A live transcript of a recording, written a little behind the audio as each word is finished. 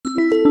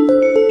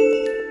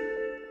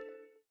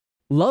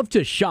Love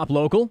to shop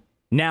local?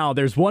 Now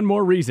there's one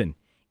more reason.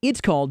 It's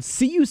called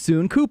See You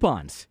Soon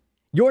coupons.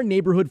 Your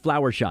neighborhood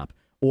flower shop,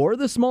 or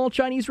the small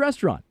Chinese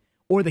restaurant,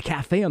 or the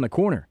cafe on the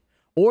corner,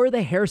 or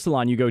the hair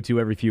salon you go to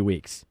every few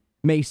weeks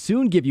may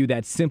soon give you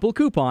that simple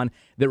coupon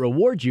that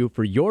rewards you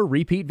for your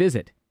repeat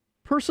visit.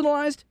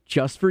 Personalized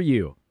just for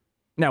you.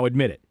 Now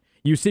admit it,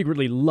 you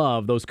secretly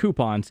love those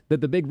coupons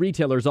that the big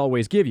retailers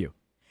always give you.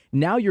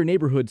 Now your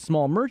neighborhood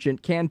small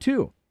merchant can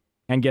too.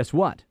 And guess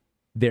what?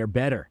 They're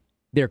better.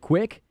 They're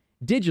quick,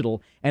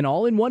 digital, and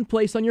all in one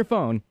place on your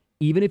phone,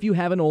 even if you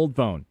have an old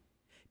phone.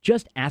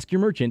 Just ask your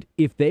merchant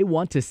if they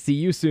want to see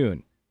you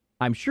soon.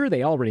 I'm sure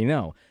they already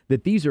know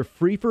that these are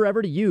free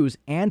forever to use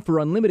and for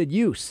unlimited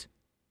use.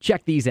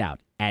 Check these out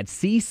at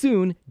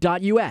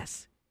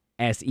seesoon.us.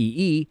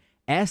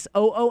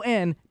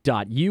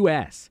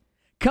 SEESOON.us.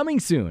 Coming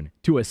soon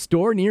to a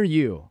store near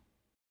you.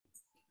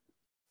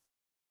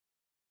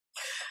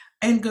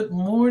 And good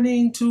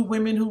morning to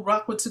Women Who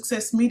Rock with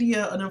Success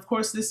Media. And of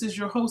course, this is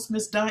your host,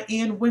 Miss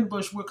Diane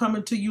Winbush. We're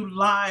coming to you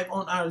live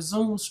on our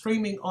Zoom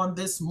streaming on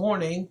this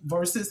morning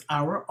versus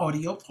our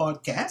audio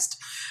podcast.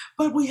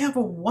 But we have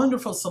a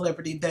wonderful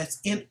celebrity that's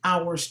in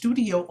our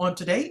studio on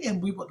today,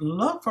 and we would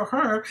love for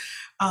her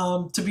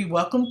to be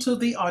welcomed to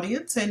the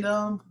audience.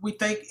 And we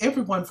thank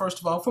everyone,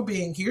 first of all, for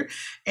being here.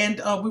 And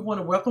we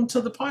want to welcome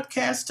to the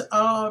podcast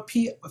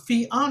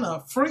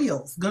Fiona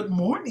Friels. Good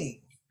morning.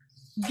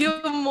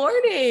 Good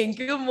morning.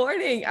 Good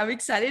morning. I'm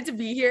excited to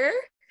be here.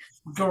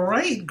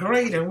 Great.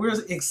 And we're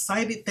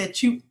excited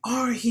that you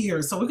are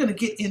here. So we're going to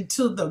get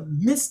into the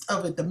midst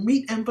of it, the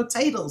meat and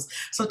potatoes.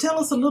 So tell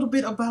us a little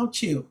bit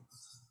about you.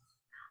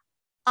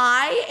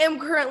 I am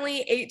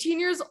currently 18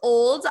 years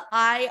old.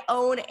 I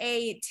own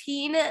a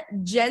teen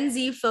Gen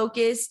Z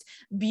focused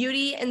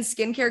beauty and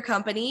skincare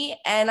company,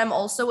 and I'm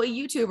also a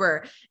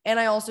YouTuber. And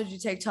I also do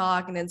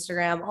TikTok and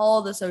Instagram,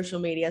 all the social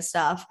media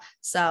stuff.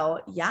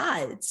 So yeah,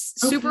 it's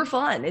super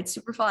fun. It's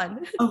super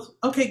fun. Oh,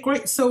 okay,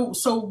 great. So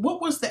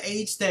what was the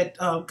age that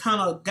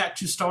kind of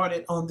got you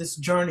started on this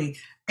journey?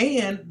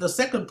 And the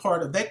second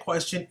part of that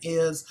question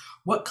is,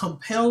 what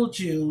compelled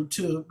you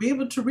to be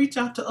able to reach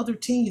out to other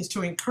teens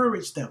to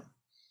encourage them?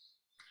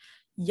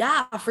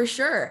 Yeah, for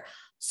sure.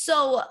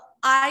 So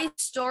I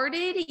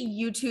started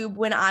YouTube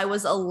when I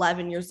was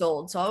 11 years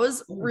old. So I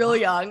was real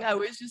young. I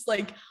was just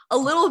like a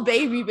little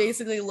baby,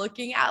 basically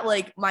looking at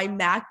like my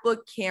MacBook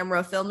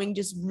camera, filming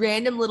just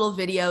random little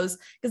videos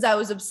because I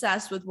was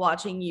obsessed with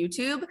watching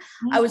YouTube.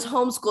 I was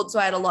homeschooled, so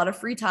I had a lot of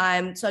free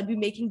time. So I'd be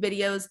making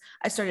videos.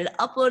 I started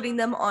uploading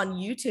them on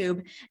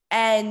YouTube.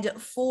 And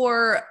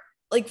for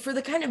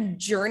the kind of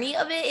journey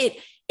of it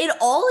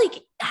all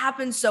like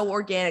happened so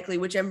organically,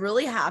 which I'm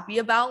really happy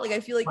about. Like, I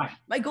feel like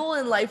my goal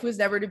in life was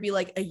never to be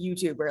like a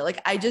YouTuber.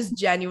 Like, I just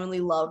genuinely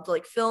loved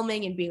like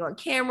filming and being on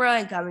camera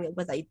and coming up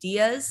with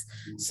ideas.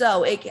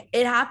 So it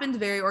happened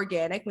very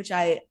organic, which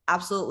I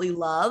absolutely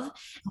love.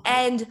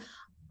 And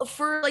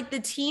for like the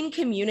teen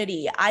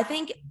community, I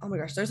think, oh my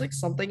gosh, there's like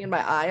something in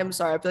my eye. I'm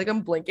sorry. I feel like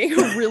I'm blinking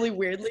really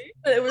weirdly.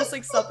 It was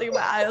like something in my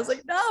eye. I was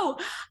like, no.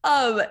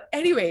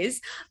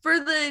 Anyways,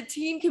 for the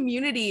teen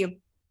community,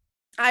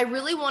 I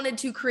really wanted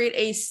to create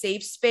a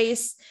safe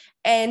space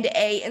and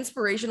a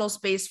inspirational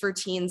space for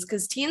teens,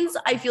 because teens,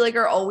 I feel like,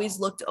 are always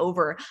looked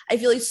over. I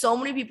feel like so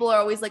many people are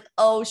always like,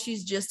 oh,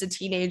 she's just a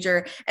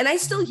teenager. And I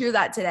still hear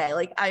that today.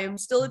 Like, I am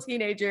still a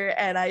teenager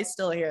and I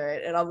still hear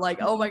it. And I'm like,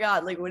 oh my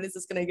God, like, when is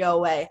this going to go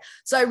away?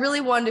 So I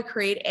really wanted to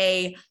create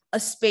a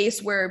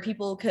space where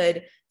people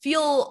could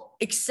feel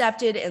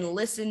accepted and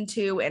listened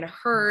to and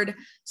heard.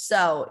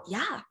 So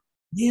yeah.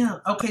 Yeah.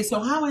 Okay. So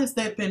how has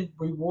that been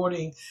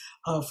rewarding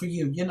for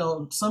you? You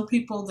know, some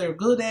people, they're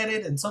good at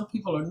it and some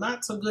people are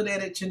not so good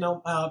at it. You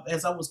know,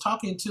 as I was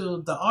talking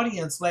to the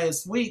audience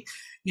last week,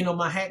 you know,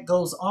 my hat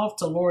goes off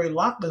to Lori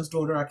Loughlin's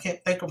daughter. I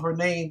can't think of her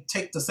name,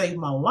 Take to Save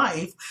My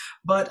Life,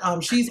 but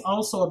she's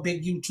also a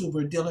big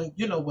YouTuber dealing,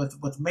 you know,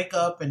 with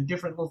makeup and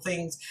different little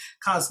things,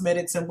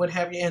 cosmetics and what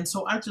have you. And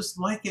so I just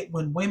like it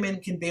when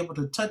women can be able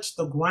to touch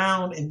the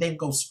ground and then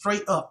go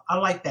straight up. I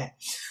like that.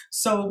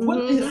 So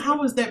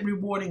how is that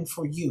rewarding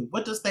for you?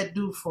 What does that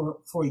do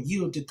for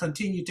you to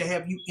continue to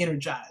have you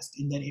energized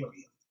in that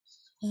area?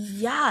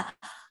 Yeah,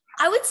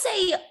 I would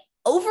say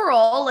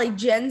overall, like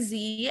Gen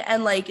Z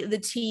and like the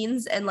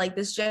teens and like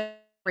this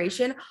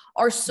generation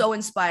are so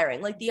inspiring.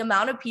 Like, the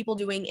amount of people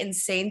doing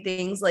insane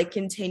things like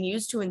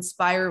continues to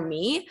inspire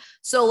me.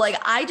 So like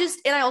I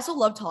also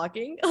love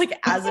talking, like,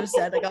 as I've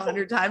said like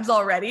 100 times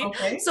already.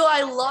 Okay. So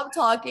I love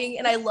talking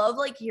and I love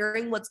like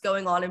hearing what's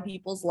going on in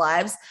people's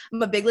lives.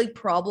 I'm a big like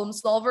problem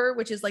solver,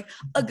 which is like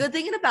a good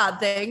thing and a bad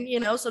thing. You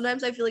know,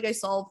 sometimes I feel like I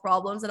solve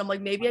problems and I'm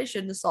like, maybe I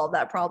shouldn't have solved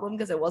that problem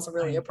because it wasn't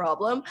really a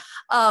problem.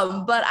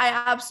 But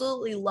I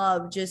absolutely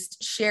love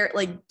just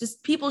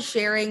people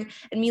sharing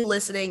and me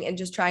listening and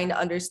just trying to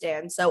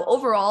understand. So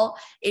overall,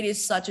 it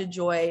is such a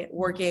joy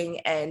working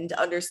and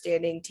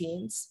understanding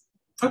teens.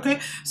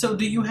 Okay, so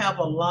do you have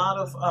a lot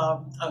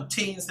of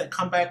teens that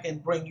come back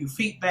and bring you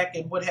feedback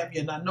and what have you?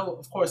 And I know,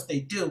 of course,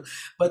 they do,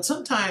 but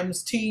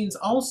sometimes teens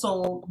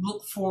also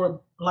look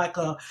for like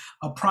a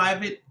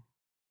private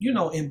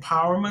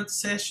empowerment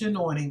session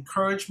or an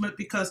encouragement?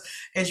 Because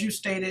as you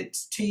stated,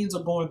 teens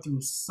are going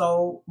through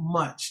so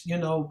much,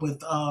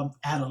 with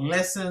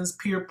adolescence,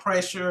 peer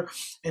pressure,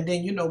 and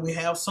then, we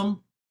have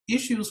some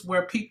issues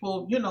where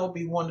people,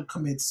 be wanting to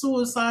commit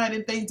suicide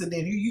and things, and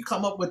then you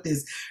come up with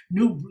this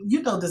new,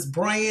 this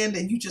brand,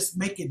 and you just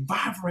make it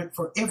vibrant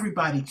for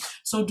everybody.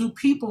 So do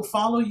people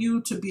follow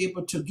you to be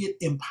able to get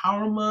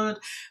empowerment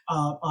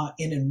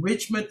and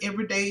enrichment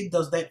every day?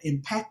 Does that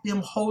impact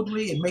them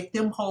wholly and make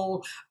them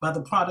whole by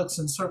the products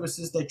and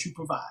services that you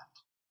provide?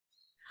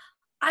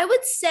 I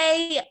would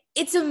say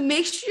it's a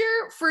mixture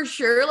for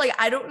sure. Like,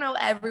 I don't know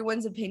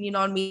everyone's opinion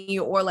on me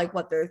or like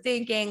what they're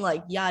thinking,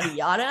 like yada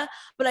yada.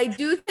 But I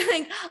do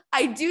think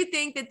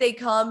that they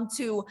come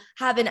to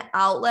have an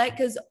outlet,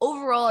 because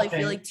overall, I feel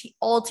Okay. like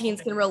all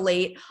teens can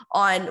relate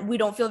on we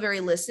don't feel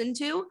very listened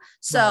to. Right.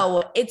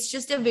 So it's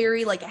just a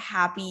very like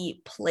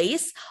happy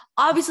place.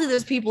 Obviously,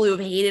 there's people who have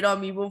hated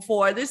on me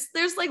before. There's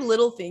like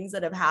little things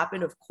that have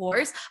happened, of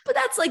course, but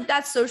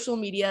that's social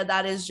media.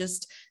 That is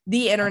just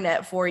the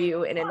internet for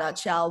you in a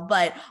nutshell.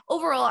 But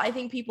overall, I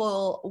think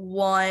people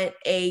want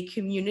a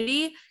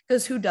community,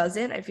 because who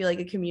doesn't? I feel like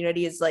a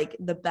community is like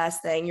the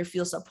best thing. You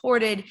feel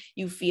supported,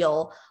 you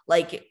feel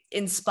like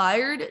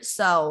inspired.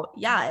 So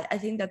yeah, I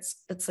think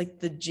that's like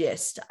the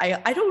gist.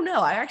 I don't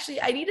know.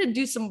 I need to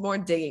do some more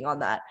digging on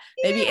that.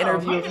 Maybe Yeah,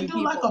 interview a maybe few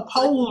do like people. a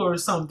poll or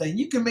something.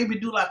 You can maybe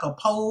do like a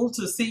poll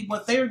to see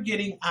what they're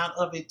getting out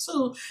of it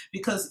too.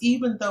 Because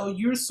even though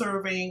you're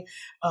serving,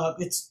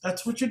 it's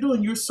that's what you're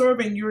doing. You're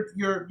serving your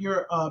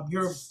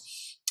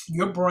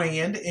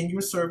brand, and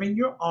you're serving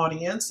your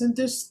audience, and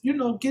just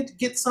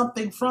get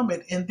something from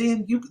it, and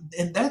then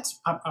that's,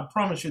 I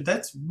promise you,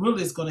 that's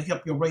really is going to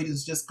help your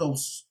ratings just go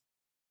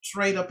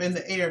straight up in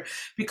the air.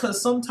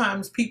 Because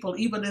sometimes people,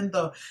 even in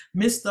the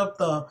midst of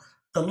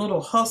the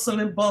little hustle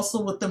and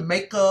bustle with the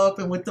makeup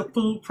and with the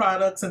food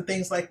products and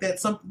things like that,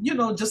 some,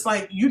 just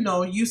like,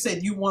 you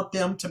said you want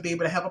them to be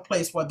able to have a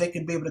place where they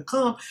can be able to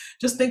come.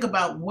 Just think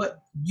about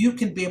what you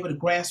can be able to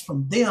grasp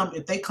from them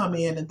if they come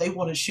in and they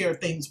want to share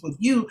things with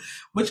you,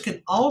 which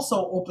can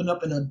also open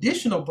up an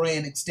additional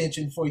brand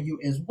extension for you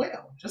as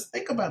well. Just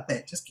think about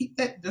that. Just keep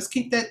that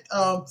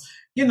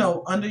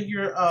under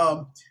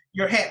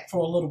your hat for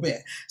a little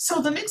bit.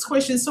 So the next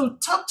question, so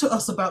talk to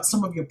us about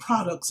some of your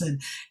products and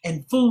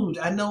food.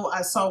 I know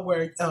I saw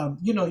where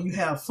you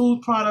have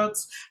food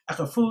products, like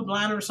a food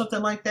line or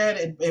something like that,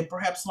 and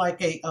perhaps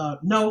like a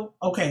no,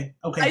 okay,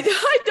 I, okay,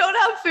 I don't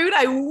have food.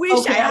 I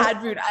wish I okay,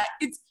 had food.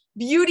 It's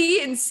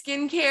beauty and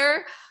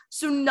skincare,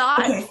 so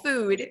not okay,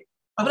 food,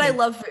 but I okay.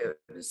 love food.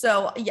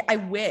 So yeah, I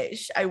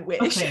wish.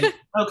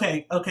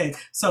 Okay, okay.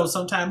 So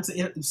sometimes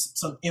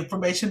some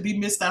information be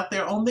missed out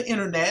there on the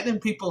internet, and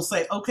people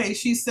say, "Okay,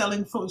 she's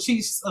selling food.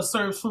 She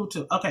serves food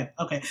too." Okay,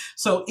 okay.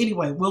 So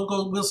anyway,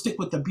 we'll stick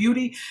with the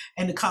beauty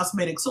and the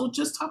cosmetics. So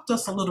just talk to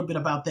us a little bit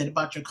about that,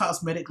 about your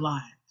cosmetic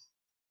line.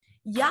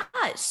 Yeah,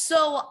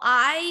 so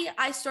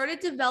I started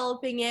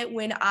developing it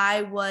when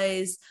I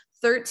was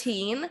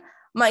 13.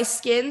 My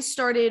skin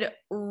started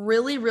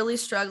really, really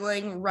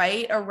struggling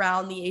right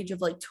around the age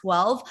of like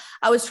 12.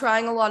 I was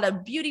trying a lot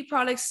of beauty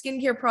products,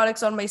 skincare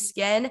products on my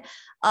skin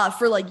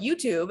for like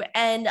YouTube,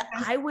 and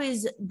I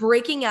was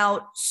breaking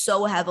out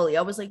so heavily.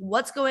 I was like,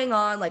 what's going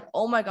on? Like,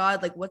 oh my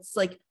God,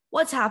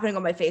 what's happening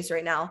on my face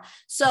right now?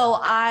 So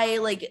I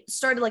like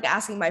started like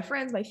asking my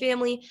friends, my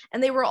family,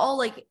 and they were all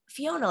like,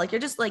 Fiona, like you're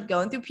just like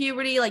going through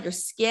puberty, like your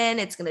skin,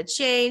 it's gonna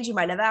change. You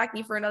might have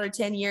acne for another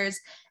 10 years.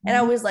 And I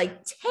Mhm. was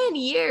like, 10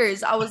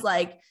 years. I was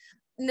like,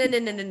 no, no,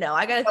 no, no, no.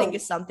 I gotta think So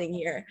of something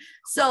here.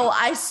 So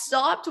I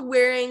stopped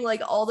wearing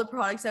like all the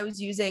products I was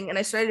using, and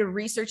I started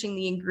researching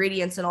the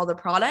ingredients in all the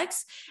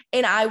products.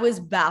 And I was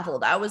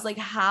baffled. I was like,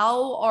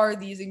 how are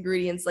these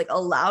ingredients like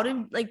allowed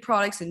in like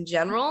products in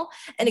general?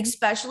 And mhm.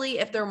 especially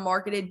if they're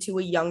marketed to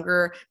a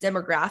younger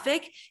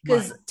demographic,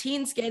 because Right,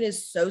 teen skin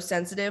is so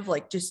sensitive,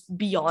 like just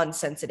beyond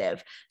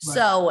sensitive. right.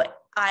 So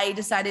I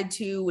decided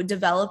to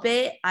develop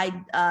it.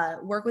 I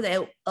work with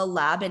a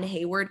lab in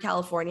Hayward,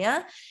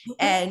 California,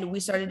 Okay. and we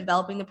started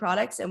developing the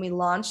products, and we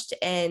launched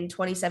in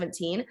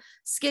 2017.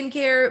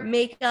 Skincare,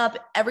 makeup,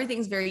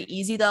 everything's very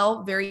easy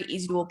though, very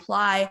easy to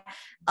apply,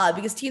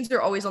 because teens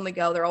are always on the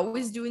go. They're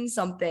always doing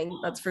something,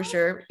 that's for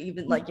sure.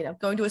 Even like,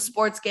 going to a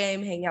sports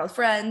game, hanging out with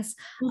friends,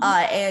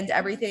 Mhm. and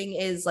everything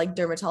is like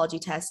dermatology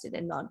tested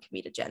and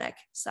non-comedogenic.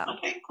 So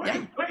Okay, yeah.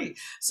 great, great.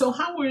 So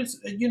how was,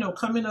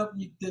 coming up,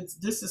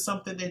 this is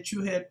something that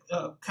you had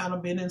kind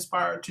of been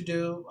inspired to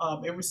do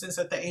ever since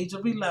at the age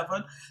of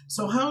 11.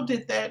 So how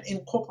did that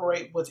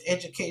incorporate with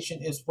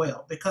education as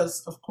well?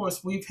 Because of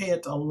course we've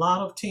had a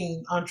lot of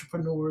teen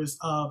entrepreneurs,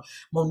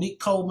 Monique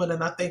Coleman,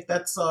 and I think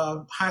that's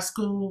high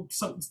school,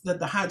 something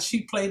that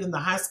she played in the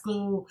high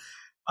school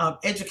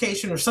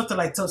education or something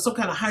like so, some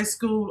kind of high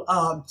school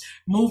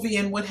movie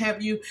and what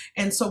have you.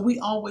 And so we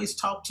always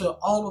talk to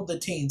all of the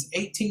teens,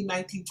 18,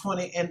 19,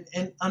 20,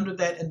 and under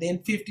that, and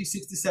then 50,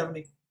 60,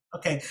 70.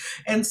 Okay.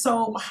 And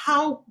so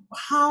how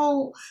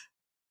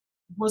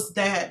was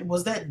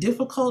that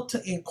difficult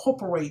to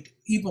incorporate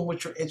even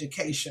with your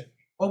education?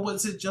 Or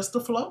was it just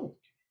a flow?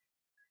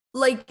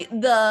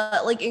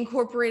 like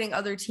incorporating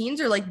other teens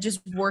or like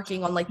just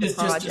working on like the Just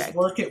project?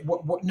 working,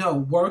 no,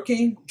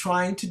 working,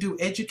 trying to do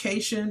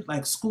education,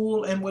 like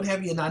school and what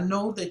have you. And I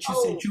know that you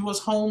said Oh, you was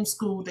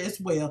homeschooled as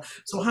well.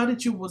 So how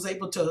did you was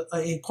able to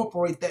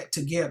incorporate that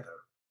together?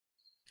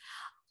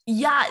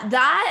 yeah,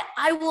 that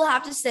I will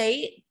have to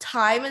say,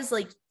 time is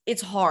like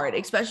it's hard,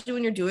 especially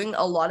when you're doing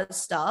a lot of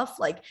stuff.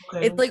 Like it's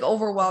Okay. like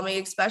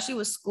overwhelming, especially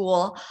with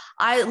school.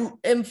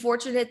 Am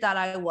fortunate that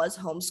I was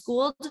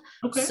homeschooled.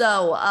 Okay.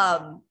 So,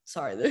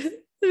 sorry,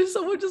 there's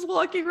someone just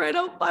walking right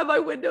up by my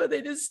window.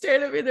 They just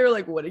stared at me. They're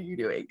like, "What are you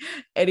doing?"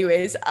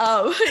 Anyways,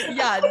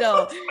 yeah,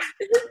 no,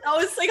 that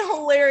was like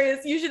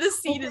hilarious. You should have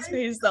seen his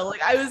Okay. face though.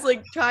 Like I was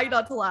like trying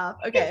not to laugh.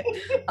 Okay.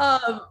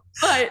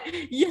 But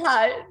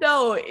yeah,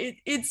 no,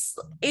 it's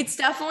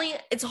definitely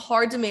it's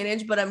hard to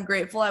manage, but I'm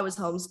grateful I was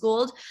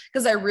homeschooled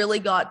because I really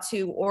got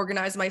to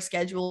organize my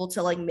schedule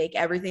to like make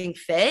everything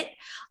fit.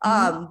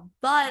 Mhm.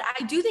 But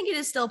I do think it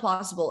is still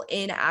possible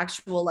in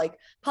actual like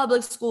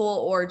public school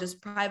or just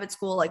private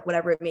school, like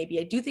whatever it may be.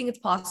 I do think it's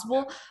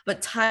possible,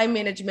 but time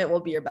management will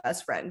be your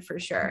best friend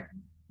for sure.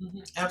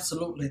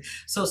 Absolutely.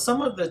 So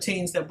some of the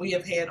teens that we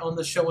have had on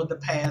the show in the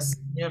past,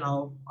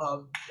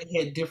 they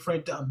had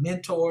different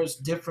mentors,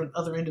 different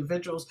other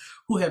individuals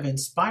who have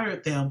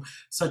inspired them,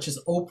 such as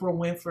Oprah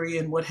Winfrey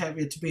and what have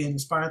you, to be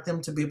inspired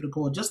them to be able to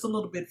go just a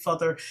little bit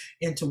further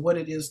into what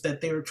it is that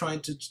they're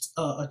trying to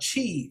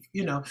achieve.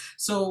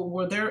 So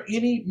were there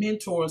any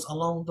mentors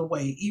along the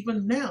way,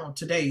 even now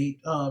today,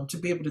 to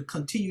be able to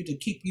continue to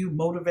keep you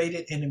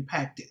motivated and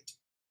impacted?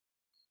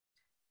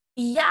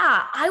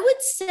 Yeah, I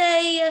would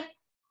say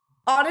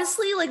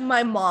honestly, like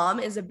my mom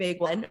is a big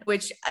one,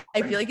 which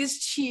I feel like is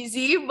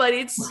cheesy, but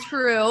it's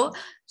true.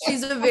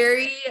 She's a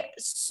very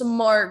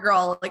smart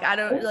girl. Like I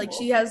don't like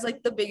she has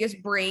like the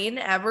biggest brain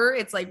ever.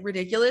 It's like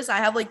ridiculous. I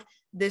have like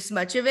this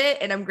much of it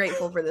and I'm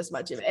grateful for this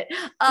much of it.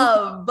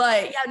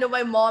 But yeah, no,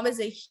 my mom is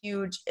a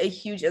huge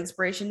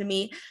inspiration to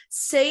me.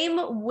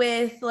 Same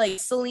with like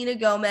Selena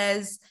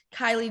Gomez,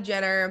 Kylie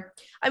Jenner.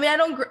 I mean, I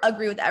don't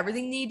agree with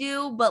everything they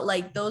do, but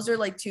like those are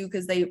like two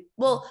because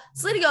well,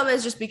 Selena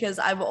Gomez just because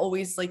I've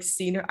always like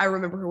seen her. I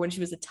remember her when she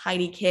was a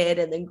tiny kid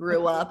and then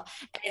grew up,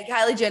 and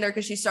Kylie Jenner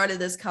because she started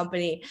this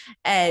company,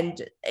 and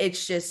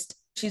it's just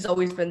she's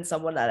always been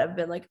someone that I've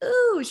been like,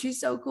 oh, she's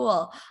so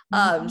cool.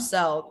 Mhm.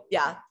 So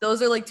yeah,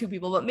 those are like two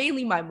people, but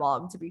mainly my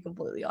mom, to be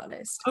completely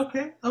honest.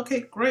 Okay,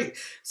 okay, great.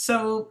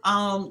 So,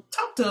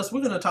 talk to us. We're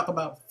going to talk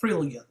about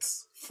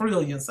Frillians.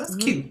 Frillians, that's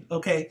cute. Mhm.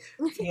 Okay,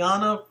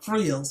 Fiona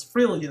Frills,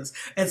 Frillians.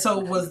 And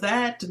so,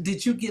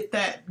 did you get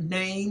that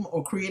name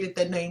or created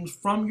that name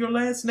from your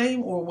last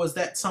name, or was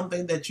that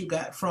something that you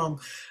got from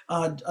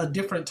a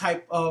different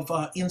type of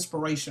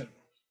inspiration?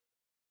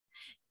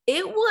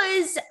 It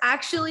was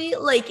actually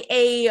like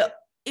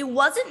it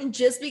wasn't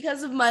just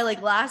because of my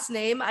like last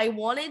name. I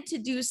wanted to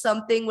do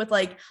something with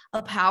like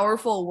a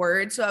powerful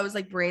word. So I was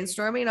like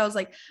brainstorming and I was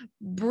like,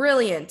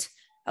 brilliant.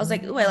 I was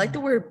like, oh, I like the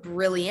Mhm. word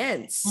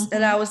brilliance.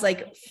 And I Mhm. was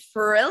like,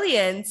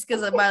 brilliance,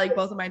 because of my like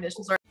both of my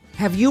initials are.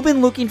 Have you been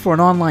looking for an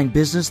online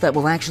business that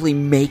will actually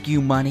make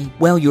you money?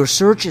 Well, your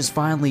search is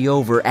finally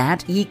over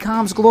at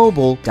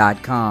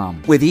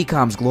ecomsglobal.com. With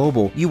Ecoms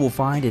Global, you will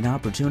find an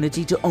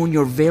opportunity to own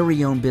your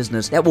very own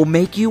business that will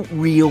make you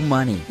real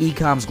money.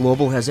 Ecoms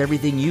Global has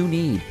everything you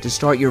need to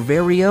start your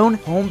very own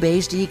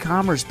home-based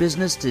e-commerce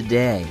business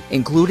today.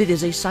 Included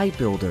is a site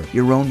builder,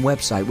 your own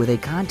website with a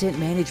content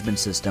management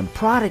system,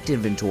 product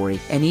inventory,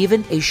 and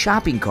even a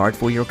shopping cart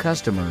for your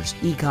customers.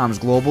 Ecoms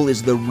Global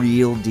is the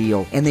real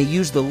deal, and they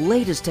use the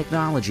latest technology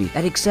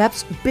that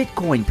accepts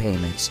Bitcoin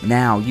payments.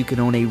 Now you can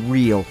own a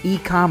real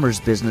e-commerce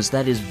business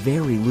that is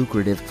very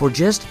lucrative for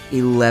just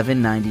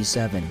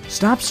 $11.97.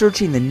 Stop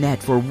searching the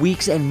net for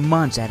weeks and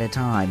months at a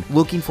time,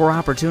 looking for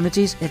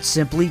opportunities that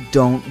simply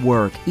don't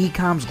work.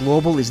 Ecoms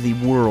Global is the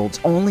world's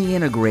only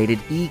integrated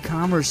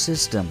e-commerce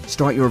system.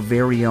 Start your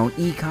very own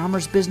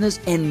e-commerce business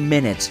in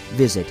minutes.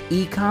 Visit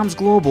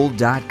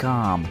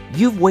ecomsglobal.com.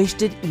 You've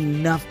wasted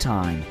enough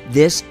time.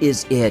 This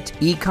is it.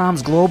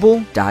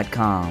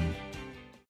 ecomsglobal.com.